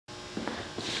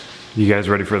You guys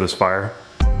ready for this fire?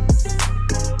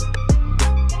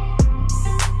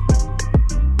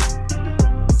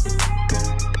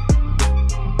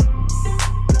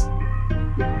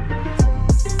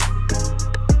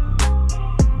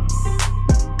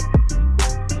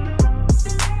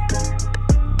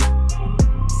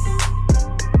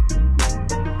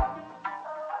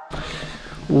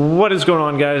 What is going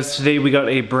on, guys? Today we got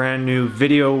a brand new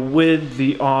video with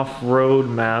the Offroad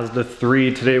Mazda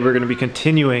 3. Today we're going to be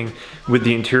continuing with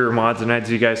the interior mods, and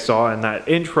as you guys saw in that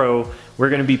intro, we're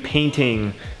going to be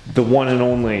painting the one and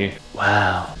only.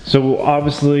 Wow. So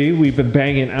obviously we've been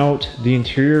banging out the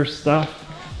interior stuff.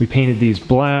 We painted these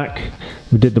black.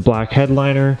 We did the black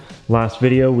headliner. Last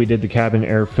video we did the cabin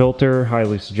air filter.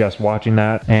 Highly suggest watching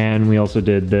that. And we also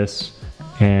did this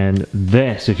and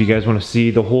this. If you guys want to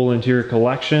see the whole interior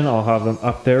collection, I'll have them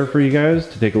up there for you guys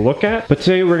to take a look at. But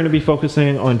today we're going to be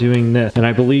focusing on doing this, and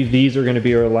I believe these are going to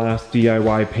be our last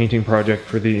DIY painting project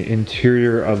for the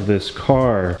interior of this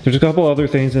car. There's a couple other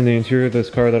things in the interior of this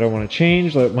car that I want to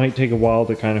change that might take a while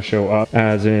to kind of show up,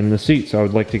 as in the seats. I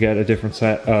would like to get a different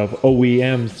set of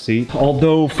OEM seats.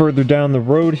 Although further down the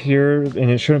road here,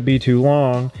 and it shouldn't be too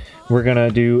long, we're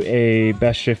gonna do a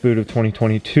best shift boot of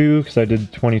 2022 because I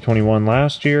did 2021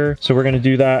 last year. So we're gonna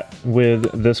do that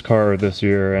with this car this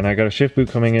year. And I got a shift boot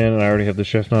coming in, and I already have the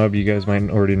shift knob. You guys might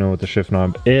already know what the shift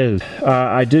knob is.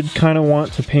 I did kind of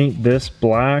want to paint this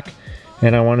black,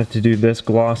 and I wanted to do this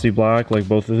glossy black, like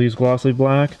both of these glossy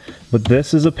black, but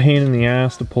this is a pain in the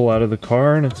ass to pull out of the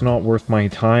car, and it's not worth my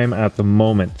time at the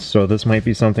moment. So this might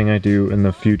be something I do in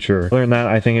the future. Other than that,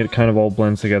 I think it kind of all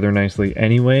blends together nicely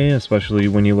anyway, especially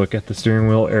when you look at the steering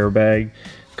wheel airbag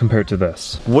compared to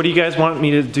this. What do you guys want me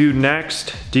to do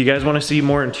next? Do you guys want to see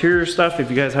more interior stuff?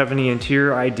 If you guys have any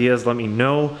interior ideas, let me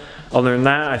know. Other than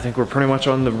that, I think we're pretty much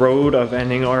on the road of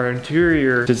ending our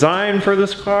interior design for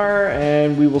this car,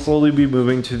 and we will slowly be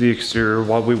moving to the exterior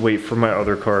while we wait for my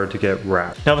other car to get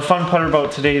wrapped. Now, the fun part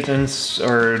about today's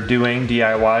doing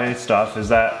DIY stuff is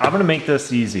that I'm gonna make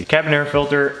this easy. Cabin air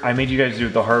filter, I made you guys do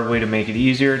it the hard way to make it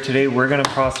easier. Today, we're gonna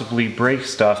possibly break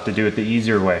stuff to do it the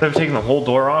easier way. Instead of taking the whole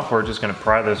door off, we're just gonna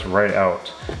pry this right out,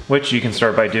 which you can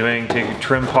start by doing. Take a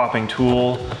trim popping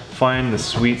tool, find the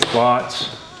sweet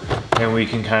spots, and we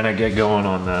can kind of get going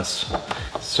on this.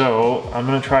 So I'm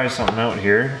gonna try something out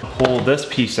here. Pull this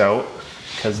piece out,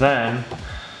 because then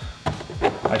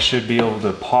I should be able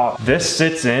to pop. This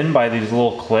sits in by these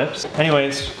little clips.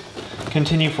 Anyways,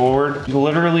 continue forward.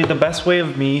 Literally the best way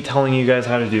of me telling you guys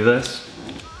how to do this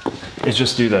is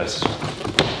just do this.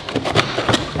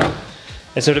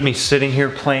 Instead of me sitting here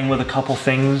playing with a couple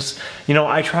things, you know,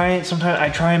 sometimes I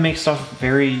try and make stuff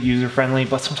very user-friendly,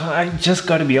 but sometimes I just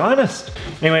gotta be honest.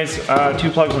 Anyways, 2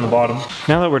 plugs on the bottom.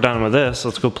 Now that we're done with this,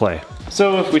 let's go play.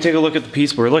 So if we take a look at the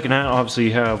piece we're looking at, obviously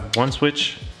you have one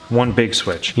switch, one big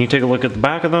switch. You can take a look at the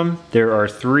back of them. There are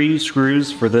 3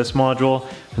 screws for this module,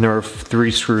 and there are 3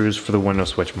 screws for the window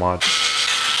switch mod.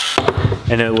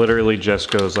 And it literally just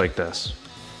goes like this.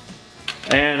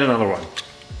 And another one.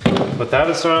 Put that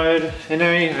aside, and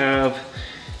now you have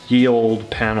the old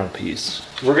panel piece.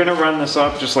 We're gonna run this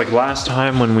up just like last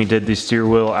time when we did the steer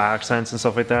wheel accents and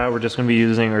stuff like that. We're just gonna be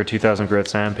using our 2000 grit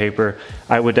sandpaper.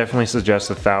 I would definitely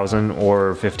suggest 1000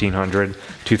 or 1500.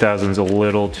 2000's a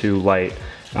little too light.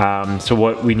 So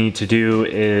what we need to do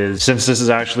is, since this is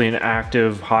actually an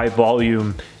active high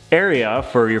volume area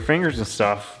for your fingers and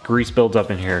stuff, grease builds up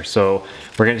in here. So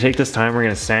we're gonna take this time, we're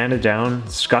gonna sand it down,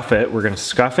 scuff it. We're gonna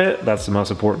scuff it, that's the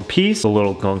most important piece, the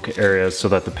little gunk areas, so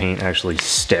that the paint actually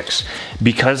sticks.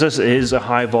 Because this is a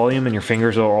high volume and your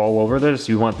fingers are all over this,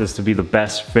 you want this to be the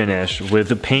best finish with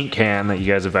the paint can that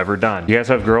you guys have ever done. You guys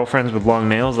have girlfriends with long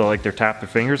nails that like to tap their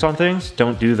fingers on things?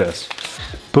 Don't do this.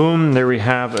 Boom, there we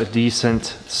have a decent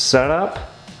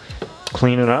setup.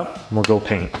 Clean it up, and we'll go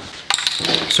paint.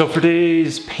 So for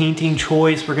today's painting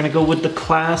choice, we're gonna go with the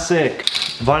classic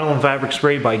vinyl and fabric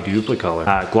spray by Dupli Color.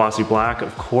 Glossy black,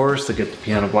 of course, to get the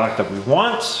piano black that we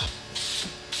want.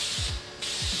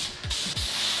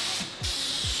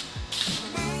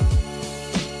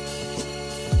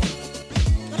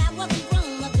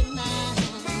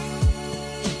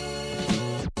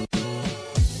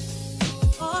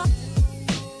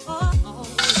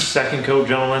 Second coat,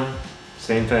 gentlemen,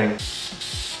 same thing.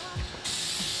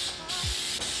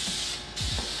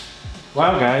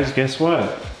 Wow guys, guess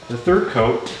what? The third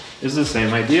coat is the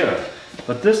same idea,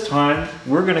 but this time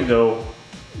we're gonna go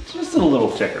just a little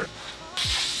thicker.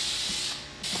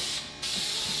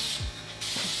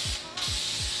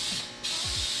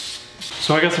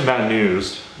 So I got some bad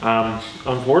news.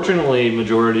 Unfortunately,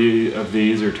 majority of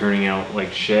these are turning out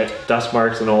like shit. Dust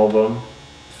marks in all of them.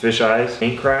 fisheyes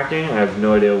paint cracking. I have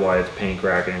no idea why it's paint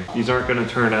cracking. These aren't gonna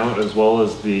turn out as well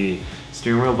as the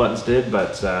steering wheel buttons did,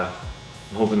 but I'm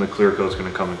hoping the clear coat's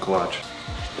gonna come in clutch.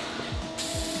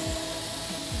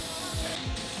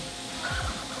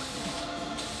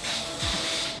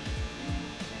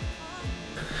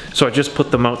 So I just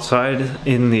put them outside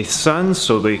in the sun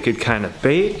so they could kind of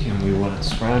bake, and we wouldn't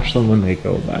scratch them when they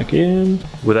go back in.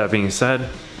 With that being said,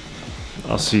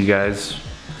 I'll see you guys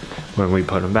when we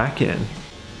put them back in.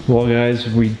 Well guys,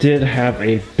 we did have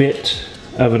a bit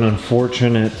of an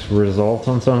unfortunate result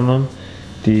on some of them.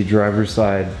 The driver's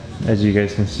side, as you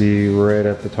guys can see right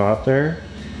at the top there,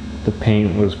 the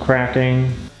paint was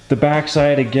cracking. The back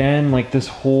side again, like this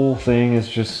whole thing is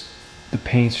just, the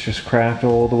paint's just cracked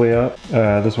all the way up.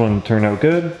 This one turned out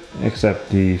good, except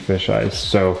the fisheyes.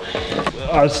 So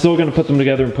I was still gonna put them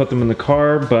together and put them in the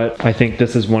car, but I think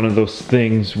this is one of those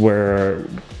things where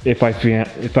if I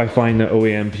find the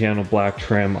OEM piano black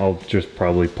trim, I'll just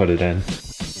probably put it in.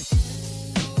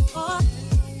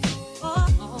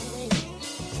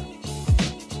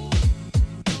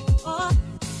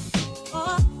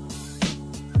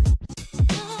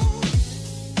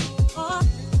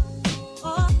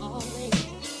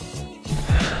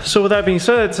 So with that being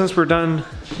said, since we're done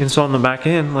installing them back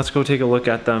in, let's go take a look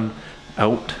at them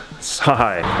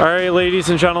outside. All right, ladies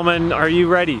and gentlemen, are you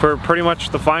ready for pretty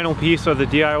much the final piece of the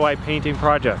DIY painting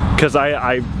project? Because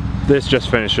this just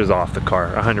finishes off the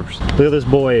car, 100%. Look at this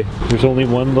boy. There's only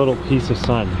one little piece of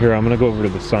sun. Here, I'm gonna go over to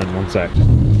the sun, one sec.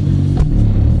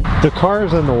 The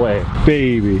car's in the way.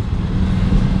 Baby,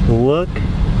 look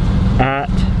at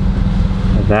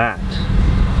that.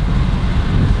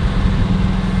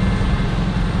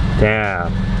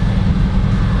 Damn.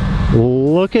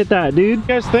 Look at that, dude. What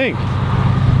do you guys think?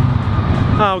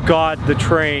 Oh God, the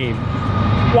train.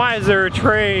 Why is there a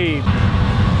train?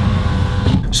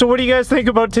 So what do you guys think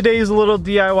about today's little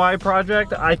DIY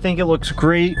project? I think it looks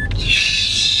great.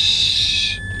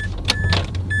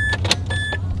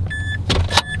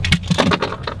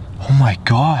 Oh my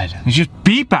God, you just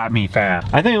beep at me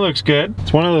fast. I think it looks good.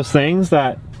 It's one of those things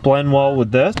that blend well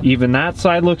with this. Even that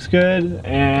side looks good,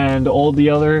 and all the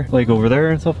other, like over there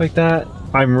and stuff like that.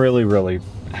 I'm really, really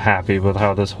happy with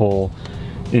how this whole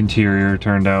interior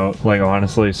turned out, like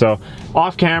honestly. So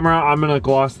off camera, I'm gonna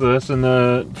gloss this and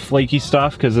the flaky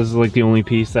stuff because this is like the only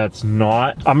piece that's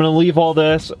not. I'm gonna leave all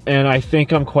this, and I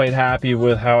think I'm quite happy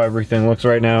with how everything looks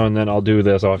right now, and then I'll do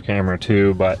this off camera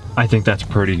too, but I think that's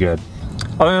pretty good.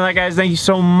 Other than that, guys, thank you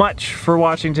so much for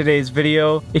watching today's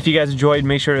video. If you guys enjoyed,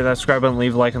 make sure to hit that subscribe button,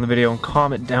 leave a like on the video, and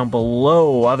comment down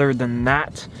below. Other than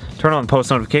that, turn on post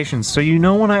notifications so you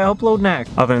know when I upload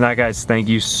next. Other than that, guys, thank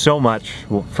you so much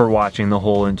for watching the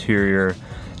whole interior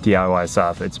DIY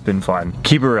stuff. It's been fun.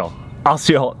 Keep it real. I'll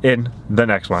see y'all in the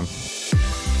next one.